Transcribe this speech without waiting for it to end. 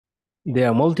There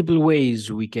are multiple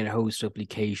ways we can host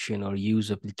application or use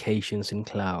applications in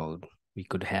cloud. We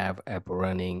could have app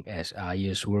running as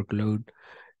IaaS workload,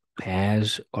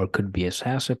 PaaS, or could be a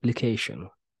SaaS application.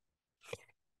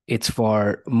 It's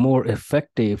far more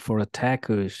effective for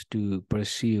attackers to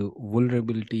pursue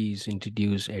vulnerabilities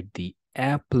introduced at the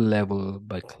app level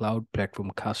by cloud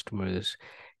platform customers,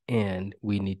 and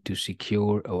we need to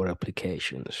secure our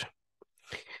applications.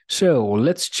 So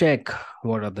let's check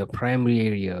what are the primary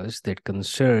areas that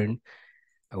concern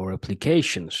our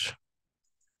applications.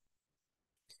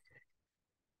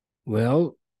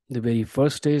 Well, the very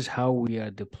first is how we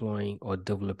are deploying or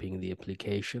developing the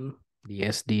application, the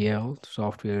SDL,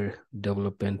 software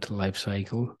development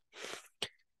lifecycle,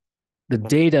 the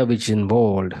data which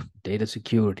involved, data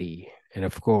security, and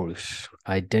of course,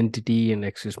 identity and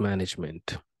access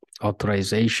management,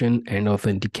 authorization and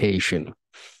authentication,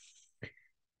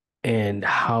 and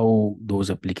how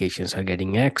those applications are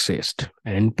getting accessed,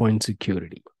 and endpoint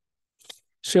security.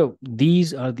 So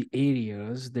these are the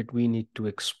areas that we need to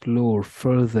explore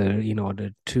further in order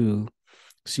to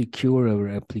secure our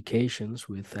applications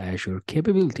with Azure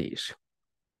capabilities.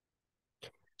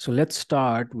 So let's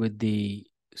start with the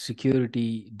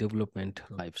security development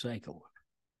lifecycle.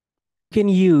 You can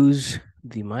use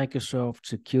the Microsoft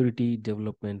Security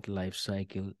Development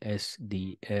Lifecycle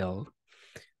SDL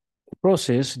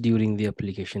process during the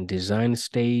application design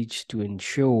stage to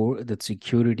ensure that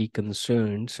security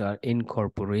concerns are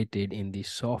incorporated in the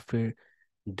software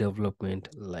development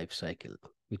lifecycle,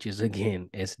 which is again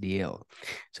SDL.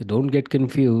 So don't get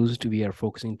confused. We are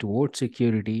focusing towards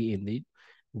security in the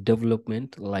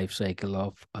development lifecycle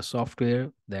of a software,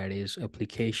 that is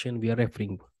application we are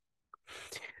referring to.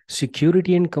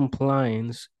 Security and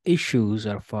compliance issues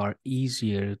are far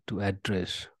easier to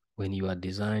address when you are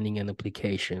designing an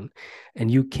application, and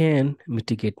you can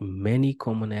mitigate many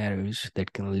common errors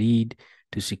that can lead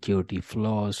to security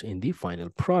flaws in the final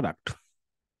product.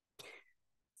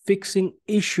 Fixing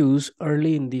issues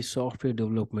early in the software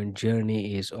development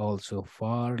journey is also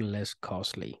far less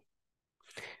costly.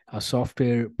 A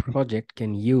software project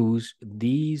can use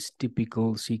these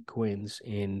typical sequence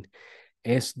in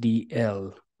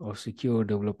SDL or Secure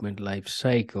Development Life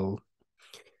Cycle,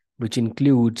 which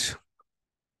includes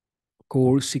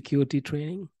core security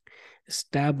training,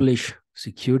 establish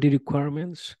security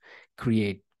requirements,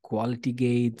 create quality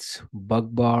gates,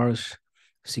 bug bars,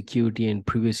 security and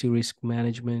privacy risk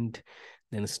management,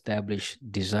 then establish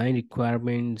design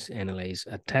requirements, analyze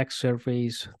attack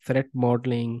surface, threat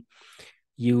modeling,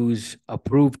 use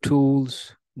approved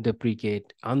tools,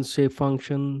 deprecate unsafe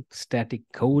function, static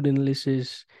code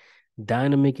analysis,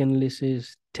 dynamic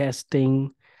analysis,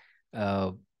 testing,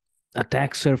 uh,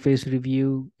 attack surface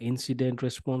review, incident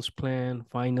response plan,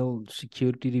 final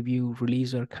security review,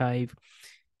 release archive,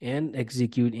 and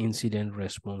execute incident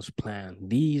response plan.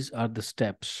 These are the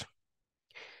steps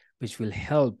which will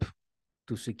help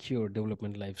to secure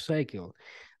development life cycle.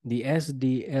 The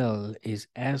SDL is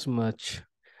as much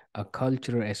a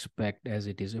cultural aspect as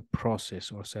it is a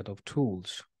process or set of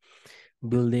tools.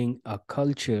 Building a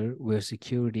culture where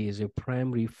security is a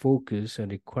primary focus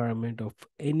and requirement of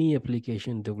any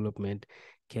application development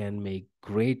can make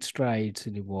great strides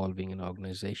in evolving an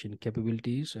organization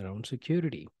capabilities around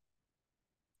security.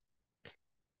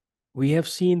 We have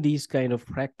seen these kind of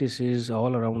practices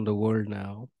all around the world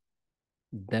now.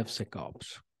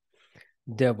 DevSecOps,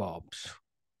 DevOps,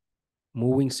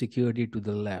 moving security to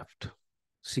the left,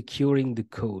 securing the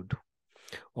code.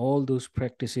 All those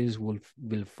practices will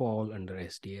fall under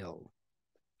SDL.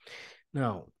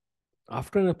 Now,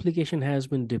 after an application has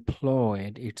been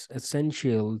deployed, it's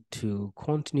essential to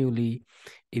continually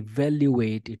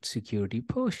evaluate its security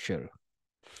posture,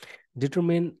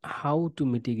 determine how to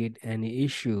mitigate any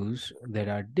issues that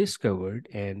are discovered,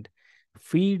 and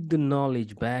feed the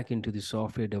knowledge back into the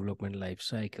software development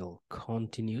lifecycle.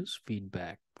 Continuous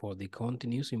feedback for the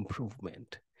continuous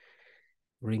improvement.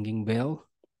 Ringing bell,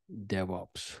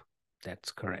 DevOps.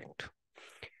 That's correct.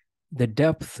 The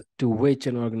depth to which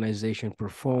an organization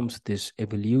performs this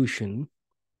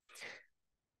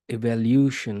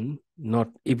evaluation,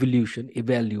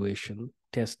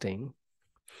 testing,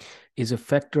 is a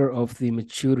factor of the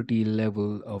maturity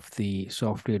level of the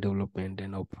software development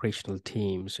and operational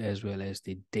teams, as well as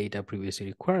the data privacy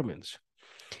requirements.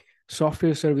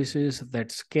 Software services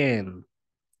that scan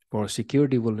for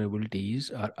security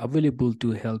vulnerabilities are available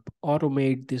to help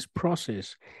automate this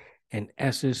process and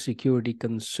assess security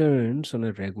concerns on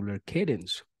a regular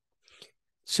cadence.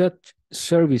 Such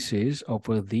services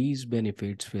offer these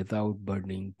benefits without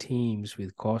burdening teams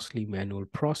with costly manual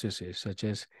processes such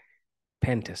as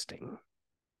pen testing.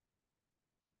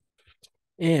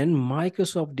 And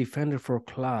Microsoft Defender for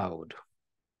Cloud.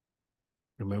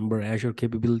 Remember Azure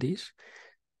capabilities?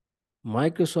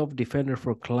 Microsoft Defender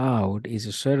for Cloud is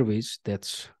a service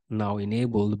that's now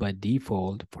enabled by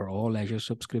default for all Azure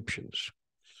subscriptions.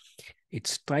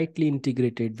 It's tightly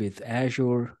integrated with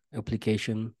Azure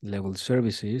application level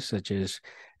services such as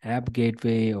App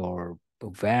Gateway or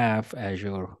WAF,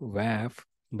 Azure WAF.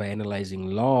 By analyzing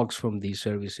logs from these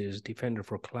services, Defender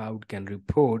for Cloud can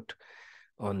report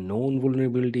on known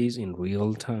vulnerabilities in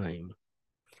real time.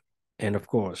 And of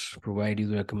course, provide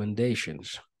you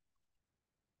recommendations.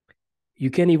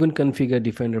 You can even configure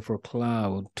Defender for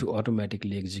Cloud to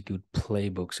automatically execute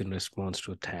playbooks in response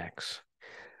to attacks.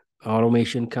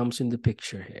 Automation comes in the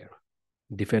picture here.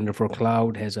 Defender for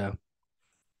Cloud has a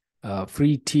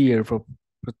free tier for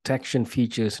protection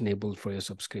features enabled for your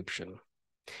subscription.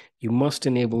 You must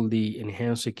enable the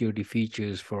enhanced security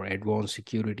features for advanced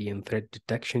security and threat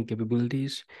detection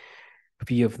capabilities. A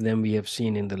few of them we have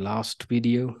seen in the last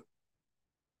video.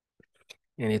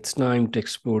 And it's time to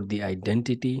explore the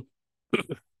identity.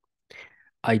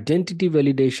 Identity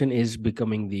validation is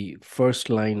becoming the first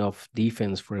line of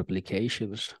defense for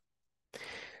applications.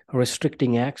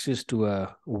 Restricting access to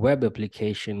a web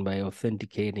application by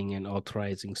authenticating and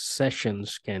authorizing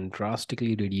sessions can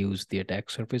drastically reduce the attack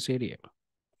surface area.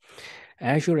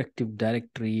 Azure Active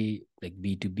Directory, like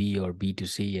B2B or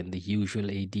B2C, and the usual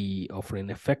AD offer an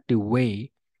effective way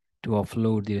to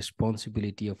offload the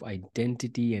responsibility of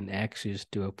identity and access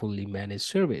to a fully managed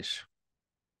service.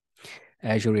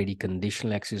 Azure AD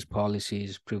conditional access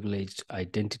policies, privileged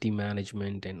identity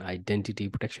management, and identity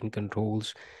protection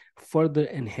controls further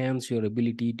enhance your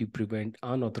ability to prevent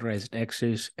unauthorized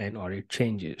access and audit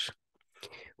changes.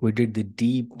 We did the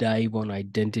deep dive on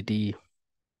identity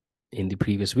in the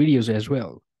previous videos as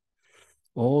well.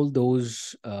 All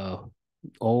those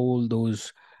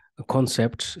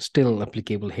concepts still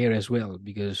applicable here as well,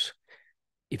 because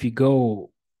if you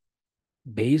go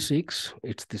basics,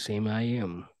 it's the same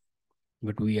IAM.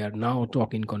 But we are now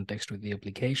talking context with the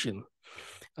application.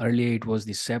 Earlier, it was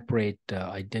the separate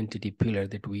identity pillar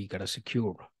that we got to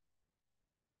secure.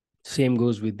 Same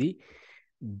goes with the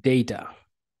data.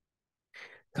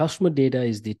 Customer data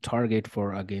is the target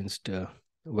for against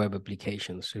web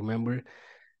applications. Remember,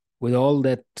 with all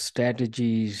that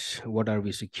strategies, what are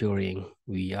we securing?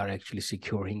 We are actually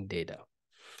securing data.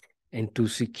 And to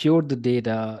secure the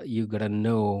data, you got to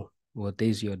know what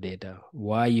is your data,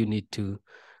 why you need to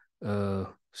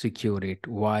secure it,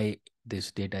 why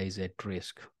this data is at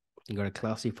risk. You got to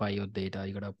classify your data.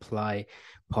 You got to apply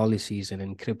policies and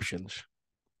encryptions.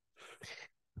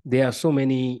 There are so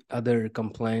many other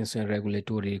compliance and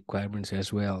regulatory requirements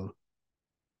as well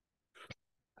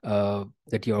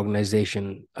that your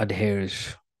organization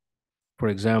adheres. For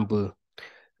example,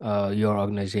 your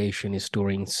organization is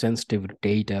storing sensitive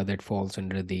data that falls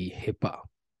under the HIPAA,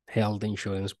 Health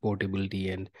Insurance Portability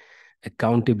and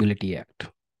Accountability Act,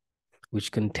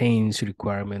 which contains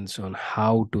requirements on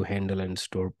how to handle and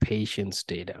store patients'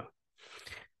 data.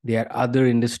 There are other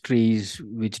industries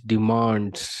which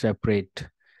demand separate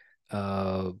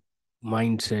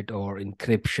mindset or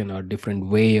encryption or different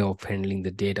way of handling the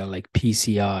data, like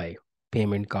PCI,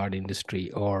 payment card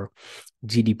industry, or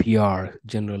GDPR,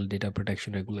 General Data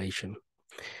Protection Regulation.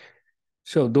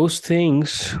 So those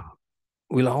things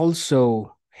will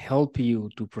also help you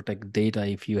to protect data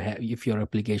if your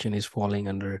application is falling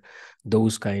under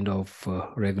those kind of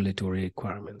regulatory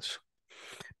requirements.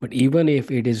 But even if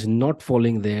it is not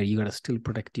falling there, you gotta still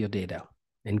protect your data,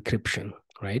 encryption,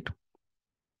 right?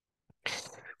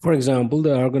 For example,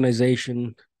 the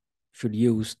organization should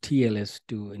use TLS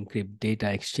to encrypt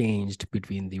data exchanged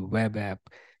between the web app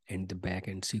and the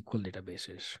backend SQL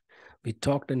databases. We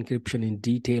talked encryption in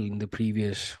detail in the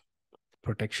previous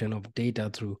protection of data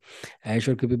through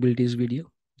Azure capabilities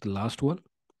video, the last one.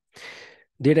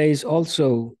 Data is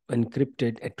also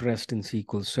encrypted at rest in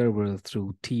SQL Server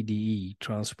through TDE,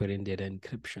 transparent data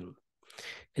encryption.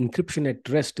 Encryption at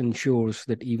rest ensures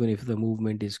that even if the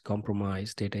movement is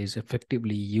compromised, data is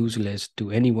effectively useless to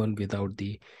anyone without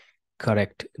the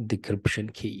correct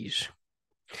decryption keys.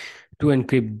 To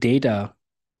encrypt data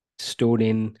stored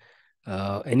in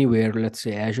anywhere, let's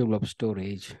say Azure Blob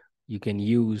Storage, you can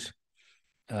use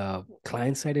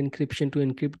client-side encryption to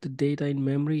encrypt the data in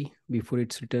memory before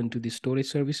it's returned to the storage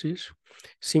services.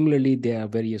 Similarly, there are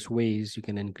various ways you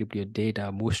can encrypt your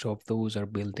data. Most of those are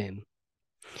built in.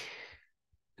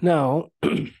 Now,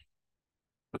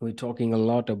 we're talking a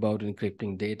lot about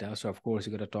encrypting data. So of course,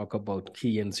 you got to talk about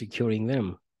key and securing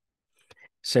them.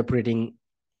 Separating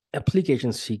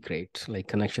application secrets like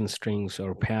connection strings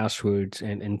or passwords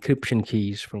and encryption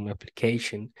keys from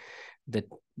application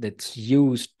that's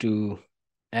used to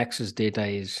access data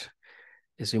is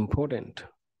important,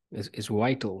 is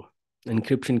vital.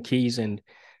 Encryption keys and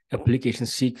application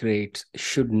secrets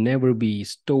should never be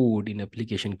stored in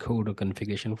application code or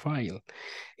configuration file.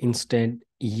 Instead,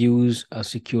 use a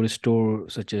secure store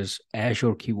such as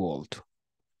Azure Key Vault.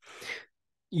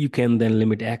 You can then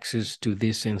limit access to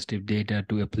this sensitive data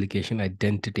to application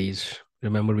identities.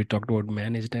 Remember, we talked about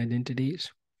managed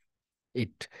identities?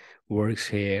 It works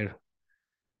here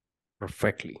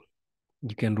perfectly.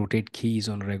 You can rotate keys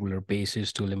on a regular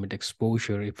basis to limit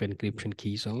exposure if encryption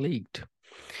keys are leaked.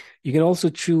 You can also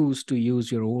choose to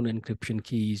use your own encryption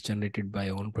keys generated by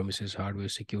on-premises hardware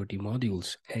security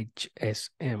modules,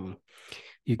 HSM.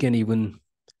 You can even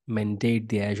mandate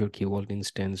the Azure Key Vault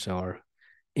instance or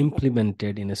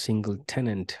implemented in a single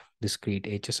tenant discrete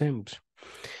HSMs.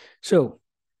 So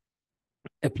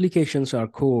applications are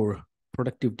core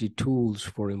productivity tools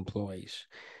for employees.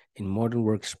 In modern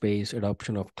workspace,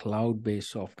 adoption of cloud-based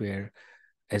software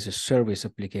as a service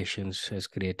applications has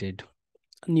created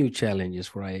new challenges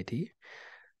for IT.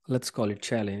 Let's call it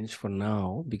challenge for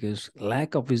now, because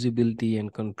lack of visibility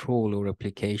and control over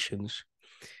applications,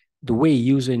 the way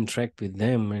users interact with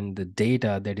them and the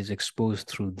data that is exposed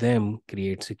through them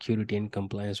create security and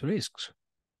compliance risks.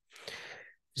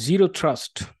 Zero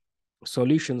trust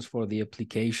solutions for the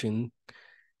application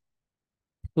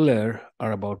pillar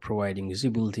are about providing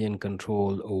visibility and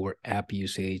control over app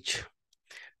usage,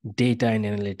 data and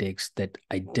analytics that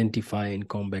identify and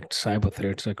combat cyber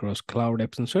threats across cloud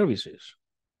apps and services.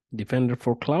 Defender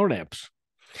for Cloud Apps.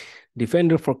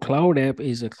 Defender for Cloud App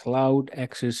is a cloud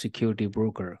access security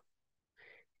broker,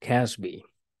 CASB,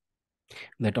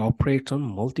 that operates on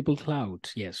multiple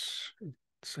clouds. Yes,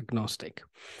 it's agnostic.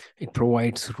 It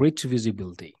provides rich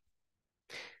visibility,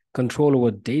 control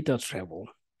over data travel,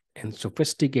 and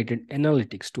sophisticated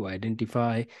analytics to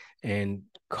identify and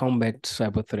combat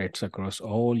cyber threats across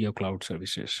all your cloud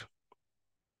services.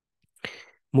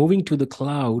 Moving to the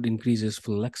cloud increases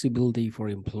flexibility for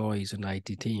employees and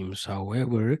IT teams.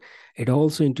 However, it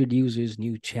also introduces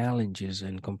new challenges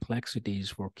and complexities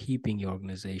for keeping your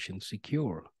organization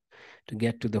secure. To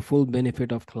get to the full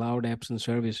benefit of cloud apps and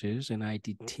services, an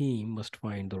IT team must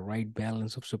find the right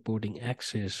balance of supporting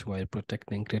access while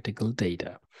protecting critical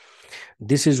data.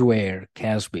 This is where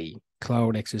CASB,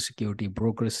 Cloud Access Security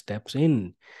Broker, steps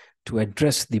in to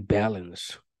address the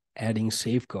balance, adding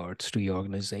safeguards to your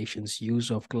organization's use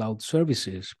of cloud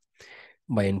services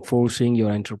by enforcing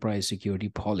your enterprise security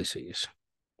policies.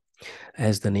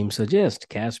 As the name suggests,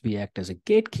 CASB acts as a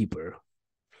gatekeeper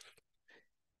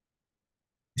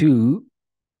to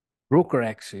broker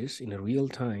access in a real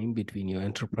time between your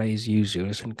enterprise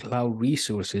users and cloud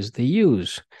resources they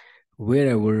use,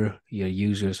 wherever your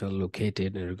users are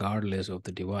located and regardless of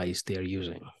the device they are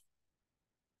using.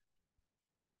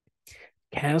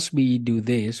 CASB do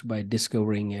this by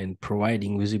discovering and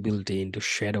providing visibility into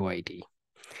shadow IT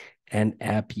and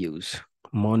app use,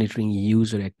 monitoring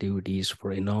user activities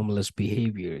for anomalous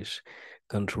behaviors,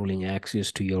 controlling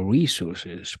access to your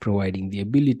resources, providing the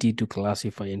ability to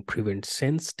classify and prevent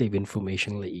sensitive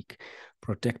information leak,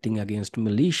 protecting against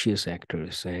malicious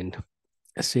actors, and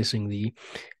assessing the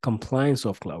compliance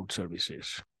of cloud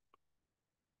services.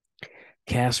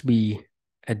 CASB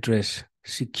address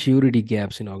security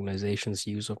gaps in organizations'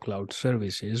 use of cloud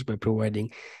services by providing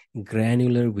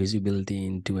granular visibility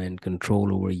into and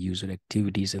control over user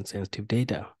activities and sensitive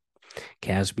data.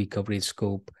 CASB coverage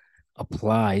scope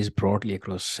applies broadly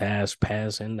across SaaS,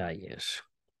 PaaS, and IaaS.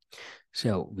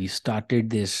 So we started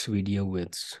this video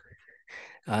with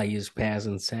IaaS, PaaS,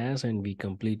 and SaaS, and we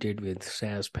completed with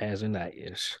SaaS, PaaS, and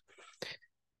IaaS.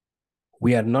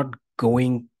 We are not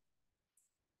going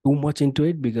too much into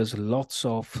it because lots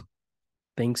of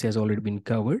things has already been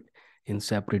covered in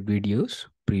separate videos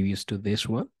previous to this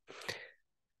one.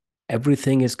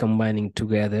 Everything is combining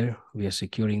together. We are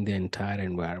securing the entire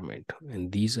environment.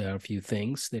 And these are a few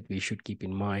things that we should keep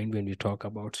in mind when we talk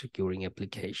about securing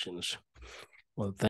applications. Well,